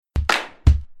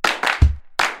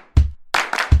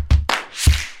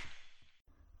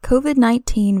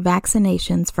COVID-19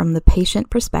 Vaccinations from the Patient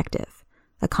Perspective,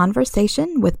 a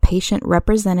conversation with patient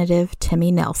representative Timmy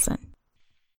Nelson.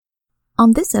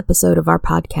 On this episode of our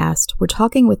podcast, we're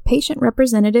talking with patient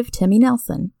representative Timmy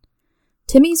Nelson.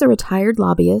 Timmy's a retired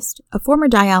lobbyist, a former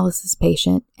dialysis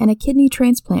patient, and a kidney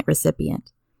transplant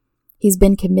recipient. He's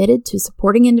been committed to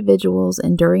supporting individuals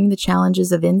enduring the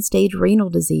challenges of end-stage renal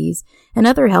disease and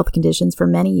other health conditions for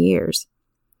many years.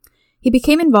 He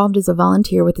became involved as a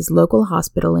volunteer with his local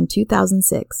hospital in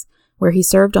 2006, where he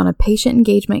served on a patient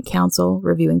engagement council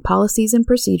reviewing policies and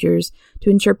procedures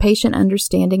to ensure patient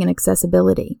understanding and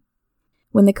accessibility.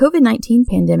 When the COVID-19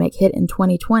 pandemic hit in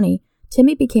 2020,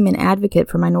 Timmy became an advocate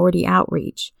for minority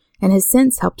outreach and has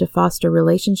since helped to foster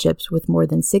relationships with more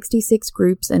than 66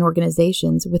 groups and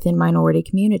organizations within minority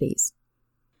communities.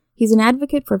 He's an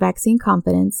advocate for vaccine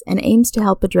confidence and aims to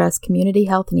help address community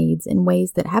health needs in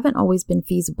ways that haven't always been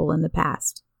feasible in the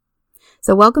past.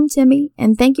 So welcome, Timmy,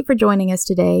 and thank you for joining us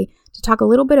today to talk a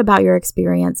little bit about your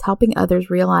experience helping others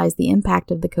realize the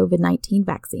impact of the COVID-19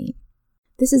 vaccine.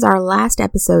 This is our last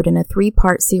episode in a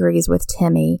 3-part series with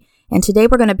Timmy, and today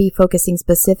we're going to be focusing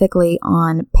specifically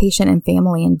on patient and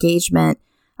family engagement,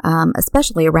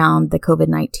 especially around the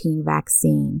COVID-19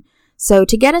 vaccine. So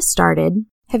to get us started,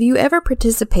 have you ever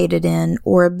participated in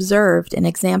or observed an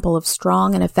example of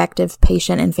strong and effective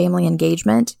patient and family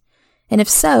engagement? And if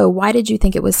so, why did you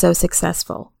think it was so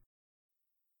successful?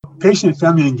 Patient and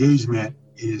family engagement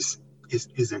is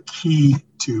a key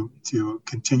to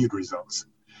continued results.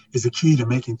 Is a key to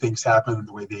making things happen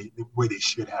the way they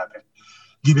should happen.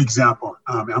 Give an example.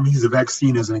 I'm going to use the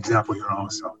vaccine as an example here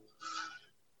also.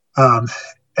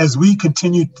 As we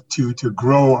continue to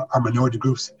grow our minority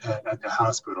groups at the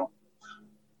hospital,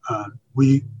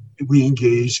 we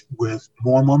engage with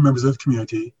more and more members of the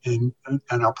community, and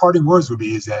our parting words would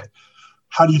be is that,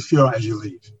 how do you feel as you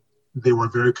leave? They were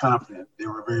very confident. They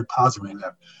were very positive in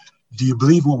that. Do you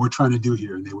believe what we're trying to do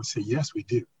here? And they would say, yes, we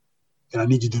do. And I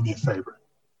need you to do me a favor.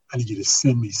 I need you to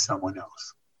send me someone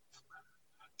else.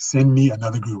 Send me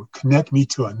another group. Connect me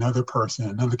to another person,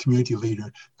 another community leader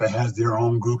that has their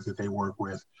own group that they work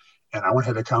with. And I want to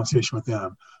have a conversation with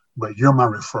them, but you're my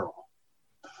referral.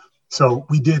 So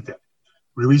we did that.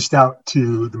 We reached out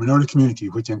to the minority community,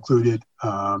 which included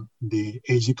the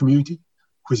Asian community,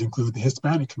 which included the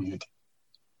Hispanic community.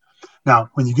 Now,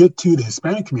 when you get to the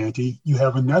Hispanic community, you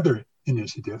have another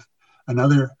initiative,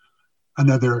 another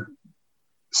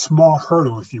small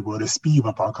hurdle, if you will, a speed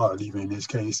bump, I'll call it even in this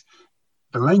case,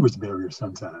 the language barrier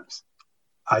sometimes.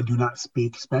 I do not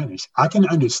speak Spanish. I can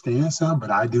understand some,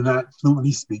 but I do not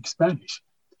fluently speak Spanish.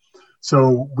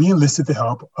 So we enlisted the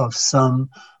help of some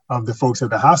of the folks at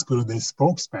the hospital that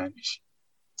spoke Spanish.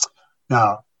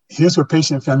 Now, here's where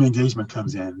patient and family engagement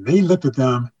comes in. They looked at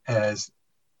them as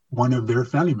one of their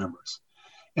family members.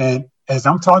 And as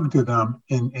I'm talking to them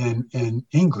in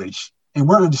English, and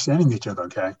we're understanding each other,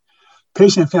 okay?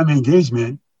 Patient and family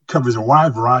engagement covers a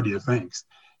wide variety of things.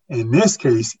 In this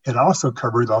case, it also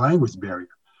covers the language barrier,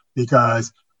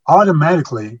 because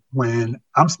automatically when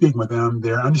I'm speaking with them,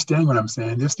 they're understanding what I'm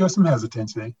saying. There's still some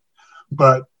hesitancy,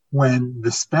 but when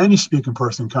the Spanish-speaking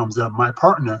person comes up, my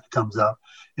partner comes up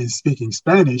and speaking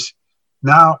Spanish,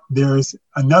 now there's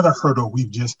another hurdle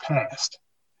we've just passed.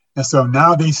 And so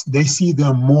now they see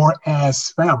them more as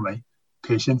family,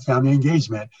 patient-family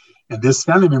engagement, and this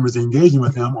family member is engaging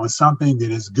with them on something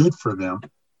that is good for them.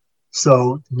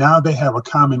 So now they have a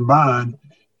common bond,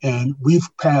 and we've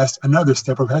passed another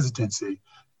step of hesitancy.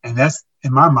 And that's,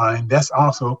 in my mind, that's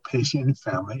also patient and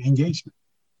family engagement.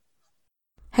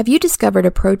 Have you discovered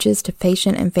approaches to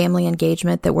patient and family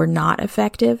engagement that were not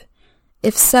effective?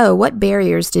 If so, what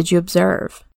barriers did you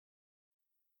observe?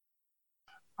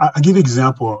 I'll give an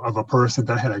example of a person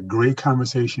that I had a great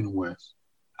conversation with.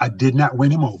 I did not win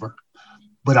him over,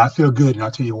 but I feel good, and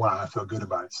I'll tell you why I feel good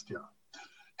about it still.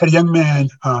 Had a young man,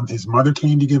 his mother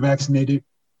came to get vaccinated,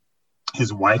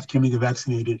 his wife came to get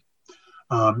vaccinated,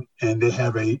 and they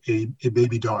have a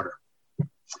baby daughter.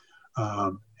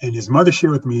 And his mother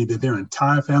shared with me that their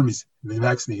entire family's been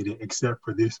vaccinated except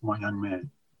for this one young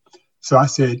man. So I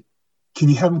said, can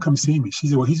you have him come see me? She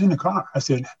said, well, he's in the car. I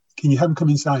said, can you have him come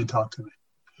inside and talk to me?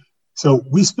 So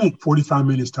we spent 45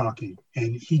 minutes talking,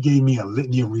 and he gave me a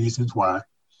litany of reasons why.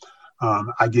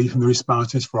 I gave him the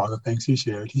responses for all the things he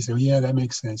shared. He said, yeah, that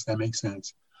makes sense. That makes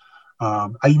sense. I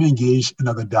even engaged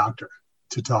another doctor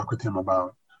to talk with him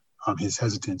about his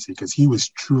hesitancy, because he was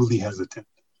truly hesitant.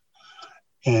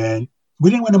 And we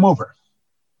didn't win him over.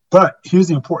 But here's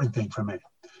the important thing for me.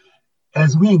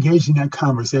 As we engaged in that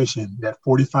conversation, that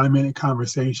 45-minute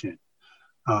conversation,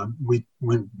 we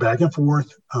went back and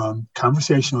forth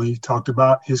conversationally, talked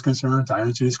about his concerns. I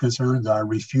answered his concerns. I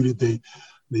refuted the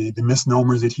the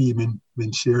misnomers that he'd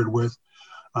been shared with.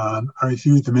 I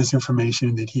refuted the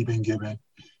misinformation that he'd been given.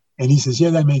 And he says,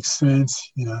 yeah, that makes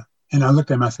sense. And I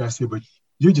looked at him, I said, but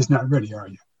you're just not ready, are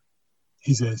you?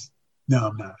 He says, no,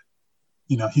 I'm not.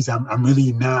 He said, I'm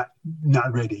really not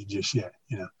ready just yet,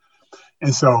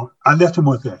 And so I left him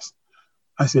with this.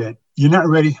 I said, you're not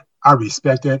ready. I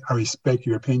respect that. I respect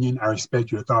your opinion. I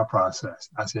respect your thought process.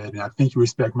 I said, and I think you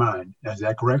respect mine. Is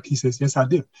that correct? He says, yes, I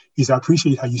do. He said, I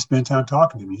appreciate how you spend time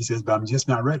talking to me. He says, but I'm just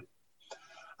not ready.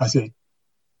 I said,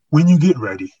 when you get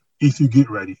ready, if you get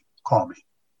ready, call me.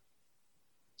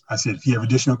 I said, if you have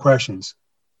additional questions,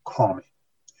 call me.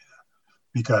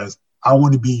 Because I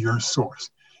want to be your source.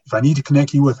 If I need to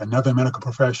connect you with another medical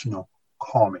professional,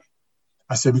 call me.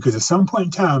 I said, because at some point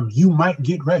in time, you might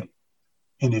get ready.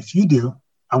 And if you do,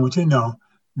 I want you to know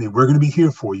that we're going to be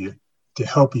here for you to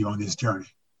help you on this journey.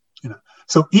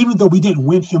 So even though we didn't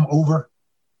win him over,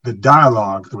 the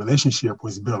dialogue, the relationship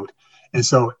was built. And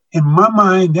so in my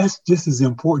mind, that's just as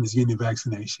important as getting the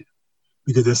vaccination.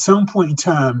 Because at some point in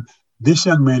time, this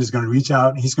young man is going to reach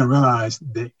out and he's going to realize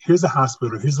that here's a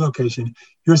hospital, here's a location,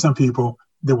 here's some people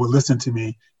that will listen to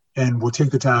me and will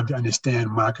take the time to understand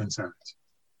my concerns.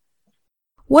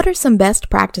 What are some best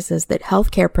practices that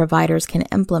healthcare providers can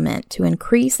implement to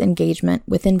increase engagement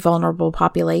within vulnerable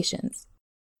populations?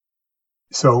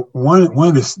 So one of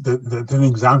the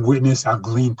things I've witnessed, I've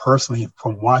gleaned personally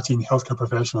from watching healthcare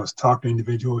professionals talk to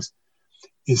individuals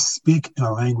is speak in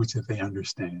a language that they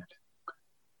understand.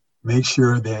 Make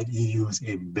sure that you use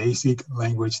a basic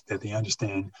language that they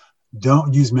understand.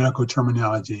 Don't use medical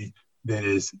terminology that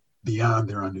is beyond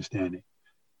their understanding.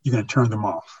 You're going to turn them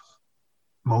off.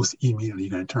 Most immediately,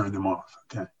 you're going to turn them off.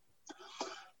 Okay.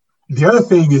 The other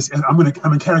thing is, and I'm going to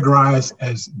categorize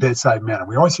as bedside manner.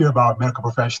 We always hear about medical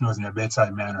professionals and their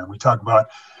bedside manner. And we talk about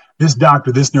this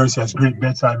doctor, this nurse has great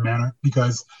bedside manner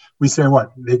because we say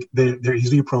what? They're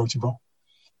easily approachable.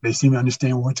 They seem to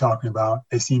understand what we're talking about.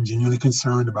 They seem genuinely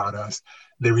concerned about us.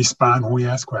 They respond when we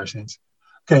ask questions.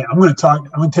 Okay, I'm going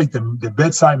to take the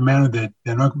bedside manner that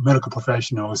medical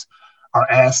professionals are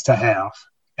asked to have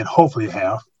and hopefully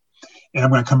have. And I'm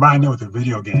going to combine it with a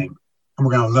video game and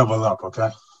we're going to level up, okay?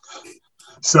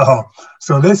 So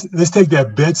let's take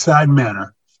that bedside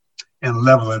manner and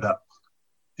level it up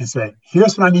and say,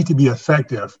 here's what I need to be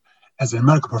effective as a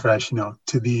medical professional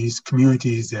to these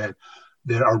communities that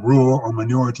are rural or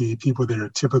minority, people that are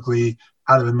typically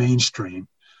out of the mainstream.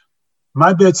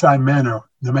 My bedside manner,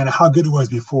 no matter how good it was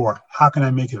before, how can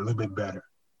I make it a little bit better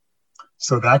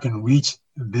so that I can reach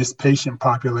this patient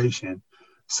population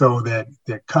so that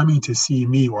coming to see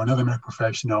me or another medical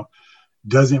professional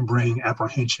doesn't bring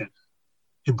apprehension.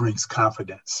 It brings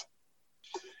confidence.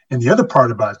 And the other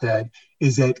part about that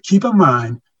is that keep in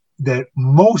mind that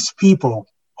most people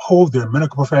hold their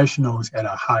medical professionals at a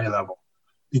high level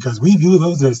because we view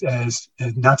those as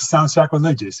not to sound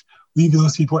sacrilegious, we view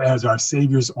those people as our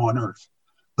saviors on earth.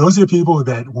 Those are the people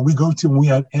that when we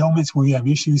have ailments, when we have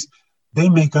issues, they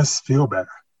make us feel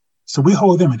better. So we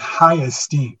hold them in high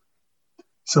esteem.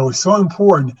 So it's so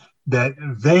important that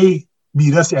they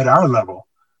meet us at our level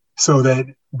so that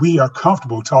we are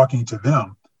comfortable talking to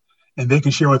them and they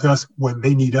can share with us what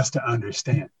they need us to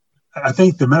understand. I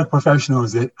think the medical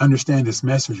professionals that understand this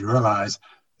message realize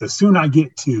the sooner I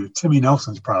get to Timmy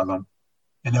Nelson's problem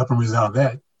and help him resolve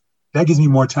that gives me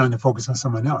more time to focus on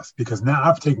someone else because now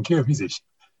I've taken care of his issue.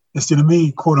 Instead of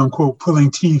me, quote unquote,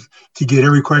 pulling teeth to get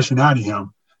every question out of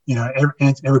him,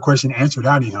 every question answered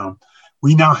out of him,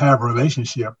 we now have a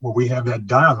relationship where we have that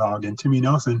dialogue and Timmy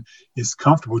Nelson is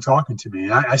comfortable talking to me.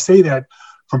 And I say that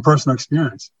from personal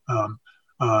experience.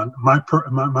 My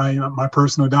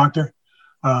personal doctor,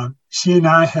 she and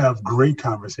I have great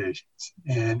conversations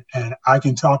and I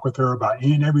can talk with her about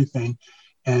any and everything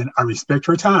and I respect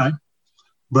her time.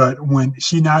 But when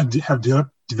she and I have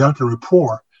developed a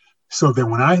rapport so that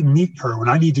when I meet her, when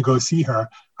I need to go see her,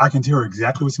 I can tell her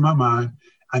exactly what's in my mind.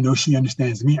 I know she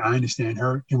understands me, I understand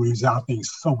her, and we resolve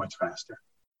things so much faster.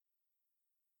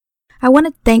 I want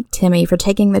to thank Timmy for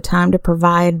taking the time to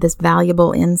provide this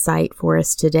valuable insight for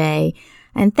us today.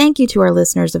 And thank you to our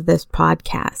listeners of this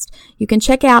podcast. You can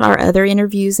check out our other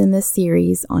interviews in this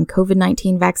series on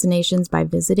COVID-19 vaccinations by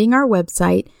visiting our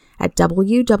website at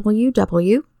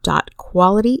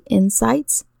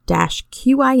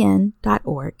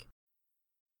www.qualityinsights-qin.org.